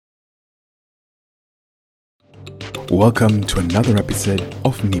Welcome to another episode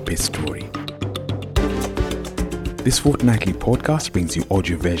of Nipe Story. This fortnightly podcast brings you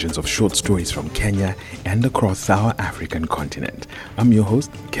audio versions of short stories from Kenya and across our African continent. I'm your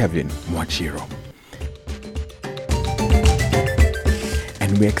host, Kevin Mwachiro.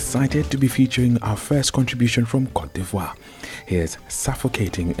 And we're excited to be featuring our first contribution from Cote d'Ivoire. Here's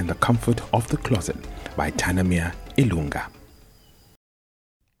Suffocating in the Comfort of the Closet by Tanamia Ilunga.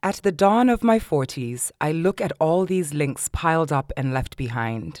 At the dawn of my 40s, I look at all these links piled up and left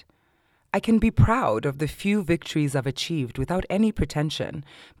behind. I can be proud of the few victories I've achieved without any pretension,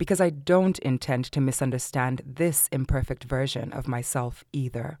 because I don't intend to misunderstand this imperfect version of myself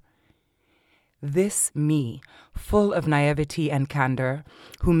either. This me, full of naivety and candor,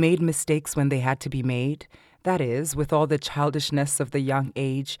 who made mistakes when they had to be made, that is, with all the childishness of the young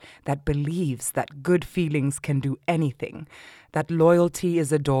age that believes that good feelings can do anything, that loyalty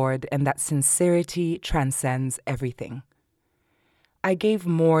is adored, and that sincerity transcends everything. I gave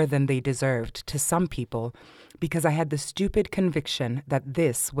more than they deserved to some people because I had the stupid conviction that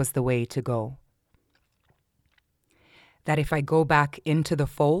this was the way to go. That if I go back into the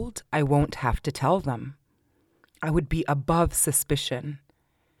fold, I won't have to tell them. I would be above suspicion.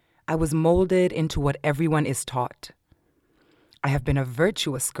 I was molded into what everyone is taught. I have been a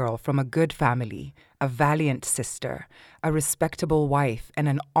virtuous girl from a good family, a valiant sister, a respectable wife, and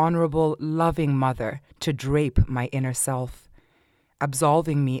an honorable, loving mother to drape my inner self,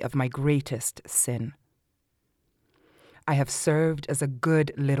 absolving me of my greatest sin. I have served as a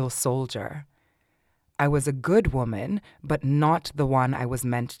good little soldier. I was a good woman, but not the one I was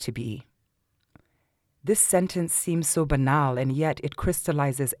meant to be. This sentence seems so banal, and yet it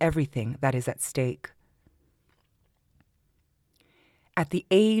crystallizes everything that is at stake. At the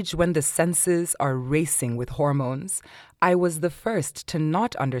age when the senses are racing with hormones, I was the first to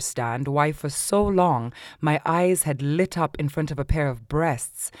not understand why for so long my eyes had lit up in front of a pair of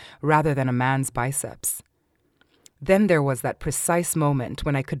breasts rather than a man's biceps. Then there was that precise moment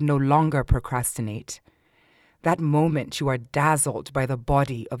when I could no longer procrastinate. That moment you are dazzled by the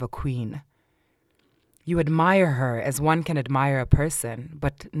body of a queen. You admire her as one can admire a person,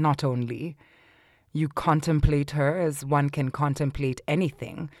 but not only. You contemplate her as one can contemplate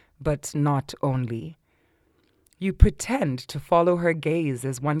anything, but not only. You pretend to follow her gaze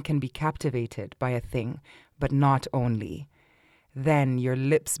as one can be captivated by a thing, but not only. Then your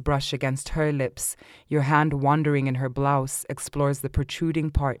lips brush against her lips, your hand wandering in her blouse explores the protruding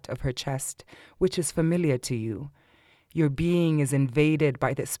part of her chest, which is familiar to you. Your being is invaded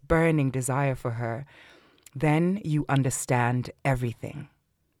by this burning desire for her. Then you understand everything.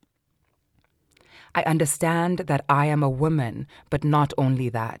 I understand that I am a woman, but not only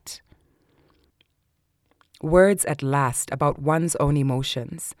that. Words at last about one's own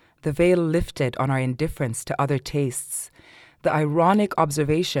emotions, the veil lifted on our indifference to other tastes, the ironic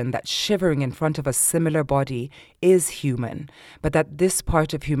observation that shivering in front of a similar body is human, but that this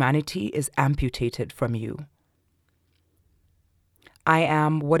part of humanity is amputated from you. I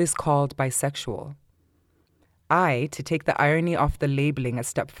am what is called bisexual. I, to take the irony off the labeling a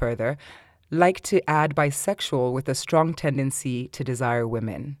step further, like to add bisexual with a strong tendency to desire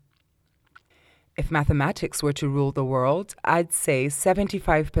women. If mathematics were to rule the world, I'd say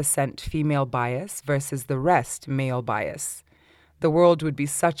 75% female bias versus the rest male bias. The world would be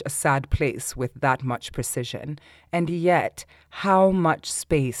such a sad place with that much precision, and yet how much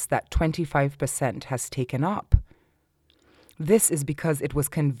space that 25% has taken up. This is because it was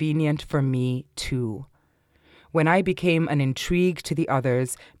convenient for me too. When I became an intrigue to the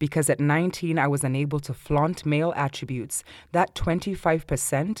others, because at 19 I was unable to flaunt male attributes, that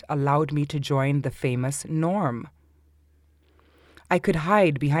 25% allowed me to join the famous norm. I could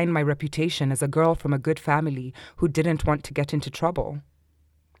hide behind my reputation as a girl from a good family who didn't want to get into trouble.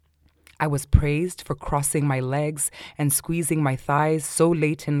 I was praised for crossing my legs and squeezing my thighs so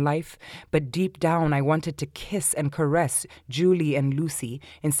late in life, but deep down I wanted to kiss and caress Julie and Lucy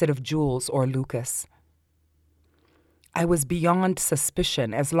instead of Jules or Lucas. I was beyond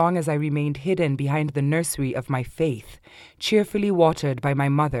suspicion as long as I remained hidden behind the nursery of my faith, cheerfully watered by my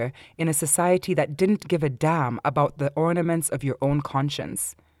mother in a society that didn't give a damn about the ornaments of your own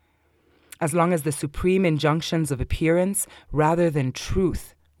conscience. As long as the supreme injunctions of appearance rather than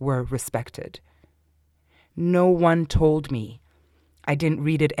truth were respected. No one told me, I didn't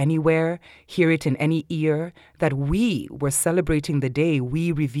read it anywhere, hear it in any ear, that we were celebrating the day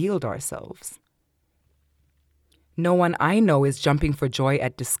we revealed ourselves. No one I know is jumping for joy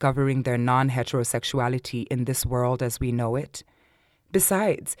at discovering their non-heterosexuality in this world as we know it.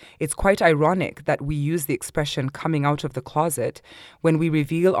 Besides, it's quite ironic that we use the expression coming out of the closet when we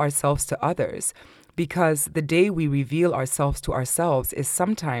reveal ourselves to others, Because the day we reveal ourselves to ourselves is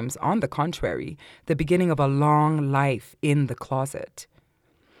sometimes, on the contrary, the beginning of a long life in the closet.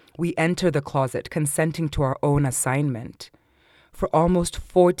 We enter the closet consenting to our own assignment. For almost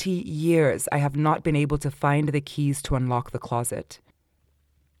 40 years, I have not been able to find the keys to unlock the closet.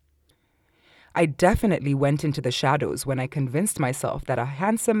 I definitely went into the shadows when I convinced myself that a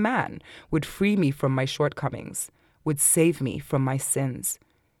handsome man would free me from my shortcomings, would save me from my sins.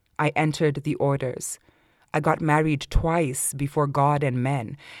 I entered the orders. I got married twice before God and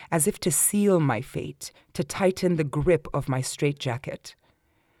men, as if to seal my fate, to tighten the grip of my straitjacket.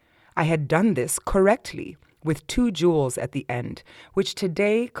 I had done this correctly, with 2 jewels at the end, which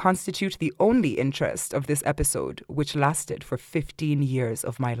today constitute the only interest of this episode, which lasted for 15 years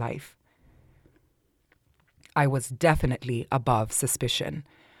of my life. I was definitely above suspicion.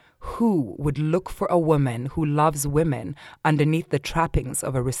 Who would look for a woman who loves women underneath the trappings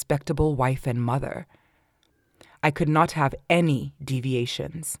of a respectable wife and mother? I could not have any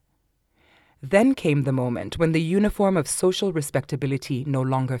deviations. Then came the moment when the uniform of social respectability no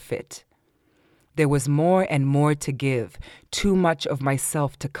longer fit. There was more and more to give, too much of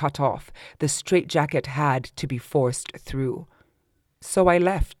myself to cut off. The straitjacket had to be forced through. So I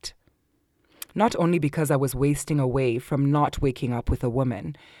left. Not only because I was wasting away from not waking up with a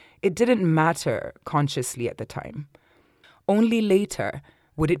woman. It didn't matter consciously at the time. Only later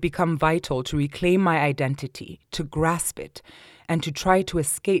would it become vital to reclaim my identity, to grasp it, and to try to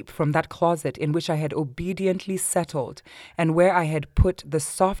escape from that closet in which I had obediently settled and where I had put the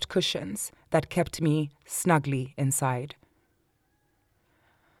soft cushions that kept me snugly inside.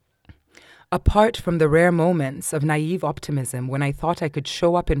 Apart from the rare moments of naive optimism when I thought I could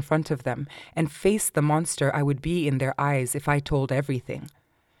show up in front of them and face the monster I would be in their eyes if I told everything.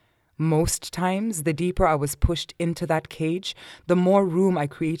 Most times, the deeper I was pushed into that cage, the more room I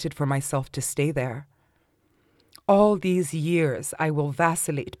created for myself to stay there. All these years, I will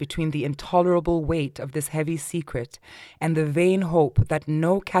vacillate between the intolerable weight of this heavy secret and the vain hope that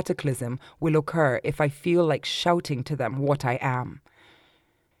no cataclysm will occur if I feel like shouting to them what I am.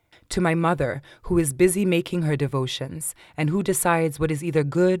 To my mother, who is busy making her devotions and who decides what is either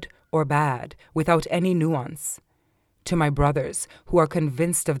good or bad without any nuance. To my brothers, who are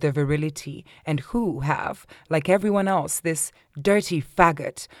convinced of their virility and who have, like everyone else, this dirty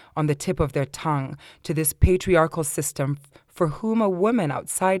faggot on the tip of their tongue, to this patriarchal system for whom a woman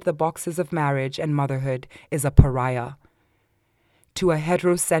outside the boxes of marriage and motherhood is a pariah. To a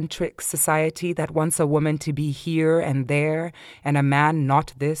heterocentric society that wants a woman to be here and there, and a man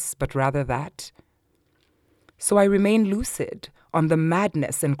not this, but rather that. So I remain lucid on the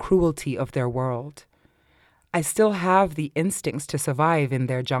madness and cruelty of their world. I still have the instincts to survive in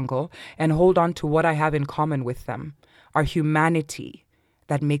their jungle and hold on to what I have in common with them, our humanity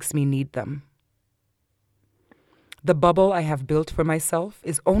that makes me need them. The bubble I have built for myself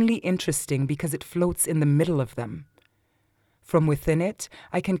is only interesting because it floats in the middle of them. From within it,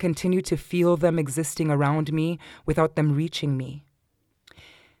 I can continue to feel them existing around me without them reaching me.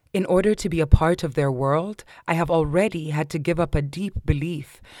 In order to be a part of their world, I have already had to give up a deep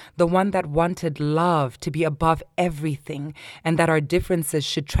belief, the one that wanted love to be above everything and that our differences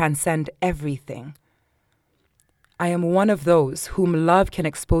should transcend everything. I am one of those whom love can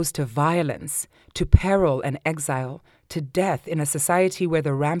expose to violence, to peril and exile, to death in a society where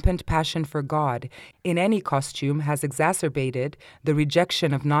the rampant passion for God in any costume has exacerbated the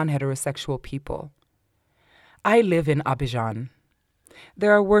rejection of non-heterosexual people. I live in Abidjan.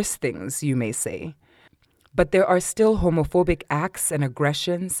 There are worse things, you may say. But there are still homophobic acts and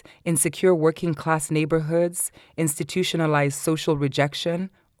aggressions, insecure working-class neighborhoods, institutionalized social rejection,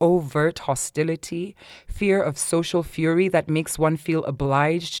 overt hostility, fear of social fury that makes one feel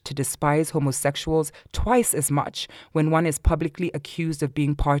obliged to despise homosexuals twice as much when one is publicly accused of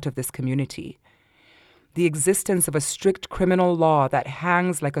being part of this community. The existence of a strict criminal law that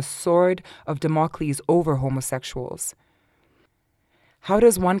hangs like a sword of Damocles over homosexuals. How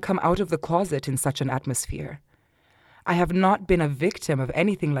does one come out of the closet in such an atmosphere? I have not been a victim of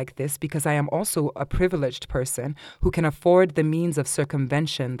anything like this because I am also a privileged person who can afford the means of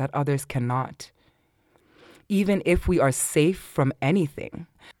circumvention that others cannot. Even if we are safe from anything,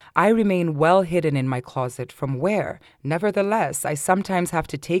 I remain well hidden in my closet from where, nevertheless, I sometimes have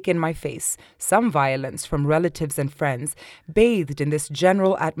to take in my face some violence from relatives and friends bathed in this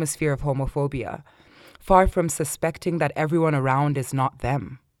general atmosphere of homophobia, far from suspecting that everyone around is not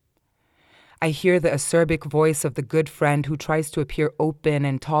them. I hear the acerbic voice of the good friend who tries to appear open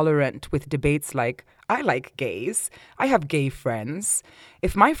and tolerant with debates like, I like gays. I have gay friends.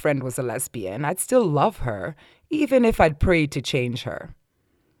 If my friend was a lesbian, I'd still love her, even if I'd pray to change her.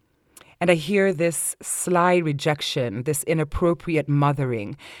 And I hear this sly rejection, this inappropriate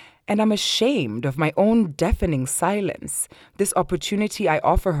mothering, and I'm ashamed of my own deafening silence, this opportunity I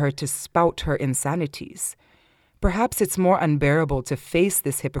offer her to spout her insanities. Perhaps it's more unbearable to face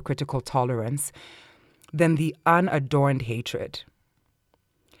this hypocritical tolerance than the unadorned hatred.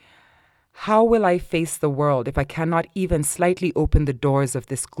 How will I face the world if I cannot even slightly open the doors of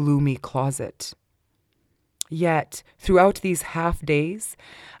this gloomy closet? Yet, throughout these half days,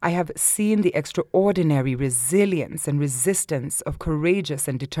 I have seen the extraordinary resilience and resistance of courageous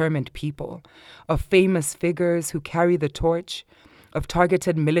and determined people, of famous figures who carry the torch, of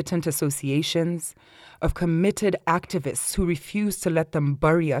targeted militant associations, of committed activists who refuse to let them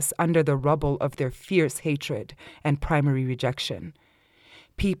bury us under the rubble of their fierce hatred and primary rejection.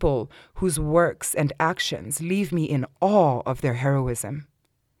 People whose works and actions leave me in awe of their heroism.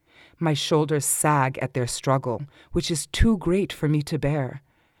 My shoulders sag at their struggle, which is too great for me to bear.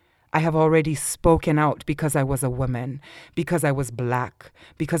 I have already spoken out because I was a woman, because I was black,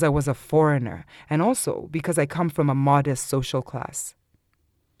 because I was a foreigner, and also because I come from a modest social class.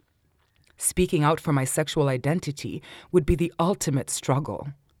 Speaking out for my sexual identity would be the ultimate struggle.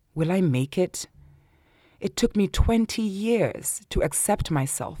 Will I make it? It took me 20 years to accept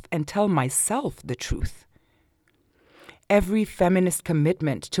myself and tell myself the truth. Every feminist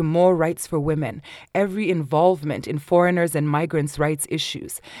commitment to more rights for women, every involvement in foreigners' and migrants' rights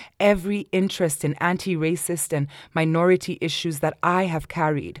issues, every interest in anti-racist and minority issues that I have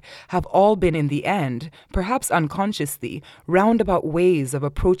carried have all been, in the end, perhaps unconsciously, roundabout ways of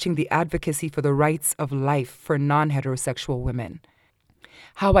approaching the advocacy for the rights of life for non-heterosexual women.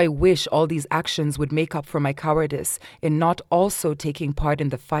 How I wish all these actions would make up for my cowardice in not also taking part in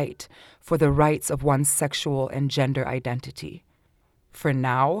the fight for the rights of one's sexual and gender identity. For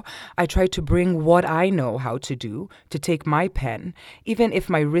now, I try to bring what I know how to do, to take my pen, even if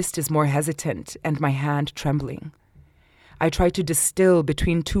my wrist is more hesitant and my hand trembling. I try to distill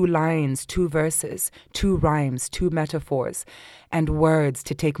between 2 lines, 2 verses, 2 rhymes, 2 metaphors, and words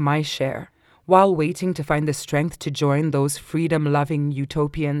to take my share, while waiting to find the strength to join those freedom-loving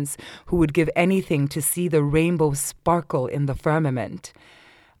utopians who would give anything to see the rainbow sparkle in the firmament.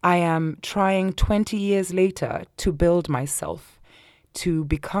 I am trying 20 years later to build myself, to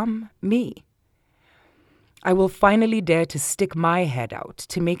become me. I will finally dare to stick my head out,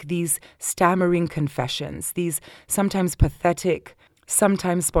 to make these stammering confessions, these sometimes pathetic,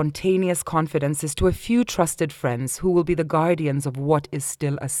 sometimes spontaneous confidences to a few trusted friends who will be the guardians of what is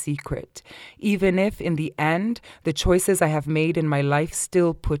still a secret, even if, in the end, the choices I have made in my life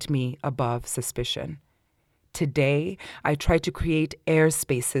still put me above suspicion. Today, I try to create air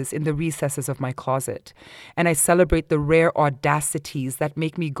spaces in the recesses of my closet, and I celebrate the rare audacities that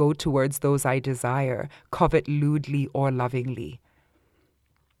make me go towards those I desire, covet lewdly or lovingly.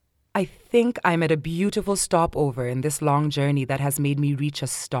 I think I'm at a beautiful stopover in this long journey that has made me reach a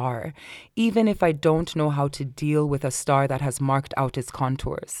star, even if I don't know how to deal with a star that has marked out its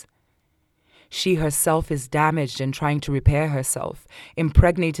contours. She herself is damaged in trying to repair herself,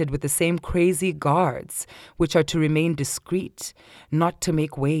 impregnated with the same crazy guards, which are to remain discreet, not to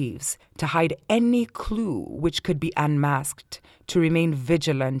make waves, to hide any clue which could be unmasked, to remain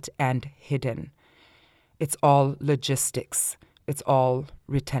vigilant and hidden. It's all logistics. It's all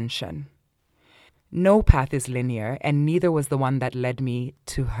retention. No path is linear, and neither was the one that led me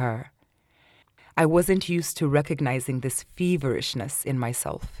to her. I wasn't used to recognizing this feverishness in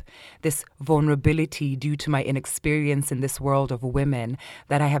myself, this vulnerability due to my inexperience in this world of women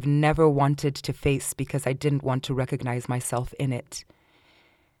that I have never wanted to face because I didn't want to recognize myself in it.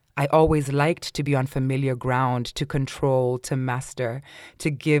 I always liked to be on familiar ground, to control, to master,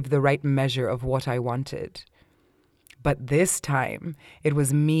 to give the right measure of what I wanted. But this time, it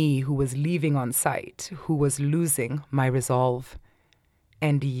was me who was leaving on sight, who was losing my resolve.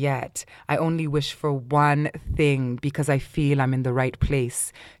 And yet, I only wish for one thing because I feel I'm in the right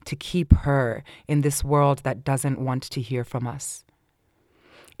place, to keep her in this world that doesn't want to hear from us.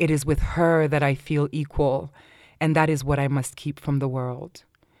 It is with her that I feel equal, and that is what I must keep from the world.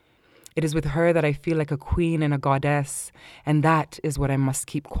 It is with her that I feel like a queen and a goddess, and that is what I must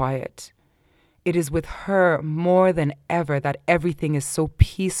keep quiet. It is with her more than ever that everything is so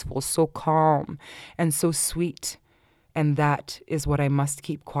peaceful, so calm, and so sweet. And that is what I must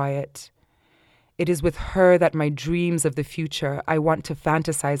keep quiet. It is with her that my dreams of the future I want to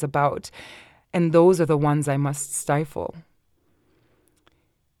fantasize about, and those are the ones I must stifle.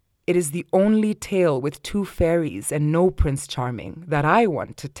 It is the only tale with 2 fairies and no Prince Charming that I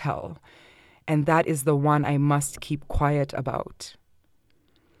want to tell, and that is the one I must keep quiet about.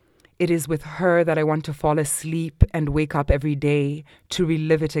 It is with her that I want to fall asleep and wake up every day, to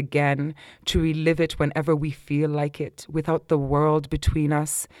relive it again, to relive it whenever we feel like it, without the world between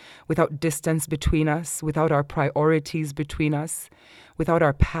us, without distance between us, without our priorities between us, without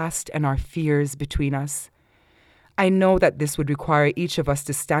our past and our fears between us. I know that this would require each of us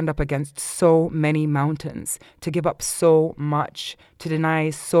to stand up against so many mountains, to give up so much, to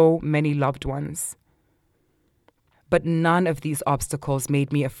deny so many loved ones. But none of these obstacles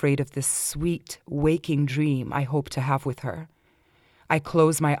made me afraid of this sweet, waking dream I hope to have with her. I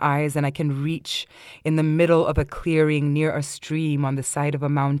close my eyes and I can reach in the middle of a clearing near a stream on the side of a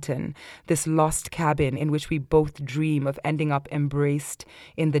mountain, this lost cabin in which we both dream of ending up embraced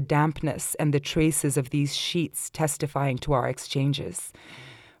in the dampness and the traces of these sheets testifying to our exchanges,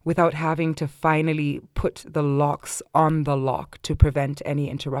 without having to finally put the locks on the lock to prevent any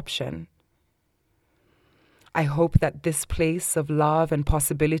interruption. I hope that this place of love and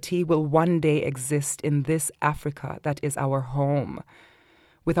possibility will one day exist in this Africa that is our home,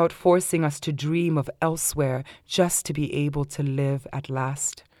 without forcing us to dream of elsewhere just to be able to live at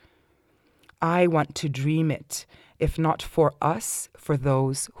last. I want to dream it, if not for us, for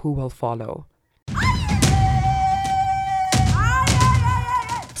those who will follow.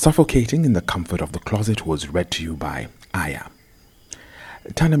 Suffocating in the Comfort of the Closet was read to you by Aya.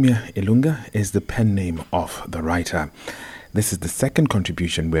 Tanamia Ilunga is the pen name of the writer. This is the second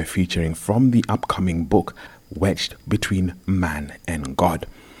contribution we're featuring from the upcoming book, Wedged Between Man and God.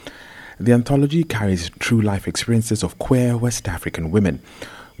 The anthology carries true life experiences of queer West African women.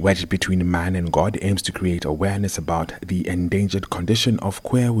 Wedged Between Man and God aims to create awareness about the endangered condition of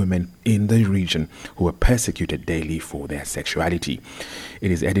queer women in the region who are persecuted daily for their sexuality.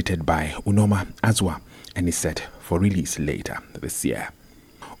 It is edited by Unoma Azwa and is set for release later this year.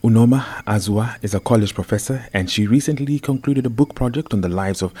 Unoma Azwa is a college professor, and she recently concluded a book project on the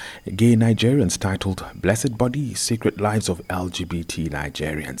lives of gay Nigerians titled Blessed Body, Secret Lives of LGBT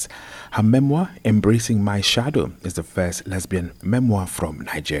Nigerians. Her memoir, Embracing My Shadow, is the first lesbian memoir from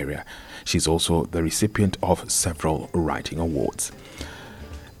Nigeria. She's also the recipient of several writing awards.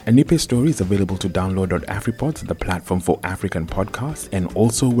 A Nipe Story is available to download on AfriPods, the platform for African podcasts, and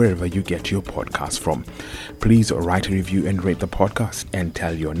also wherever you get your podcasts from. Please write a review and rate the podcast and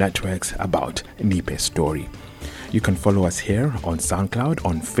tell your networks about Nipe Story. You can follow us here on SoundCloud,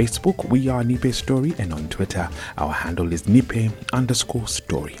 on Facebook, we are Nipe Story, and on Twitter, our handle is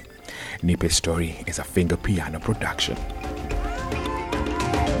Nipe_Story. Nipe Story is a Finger Piano production.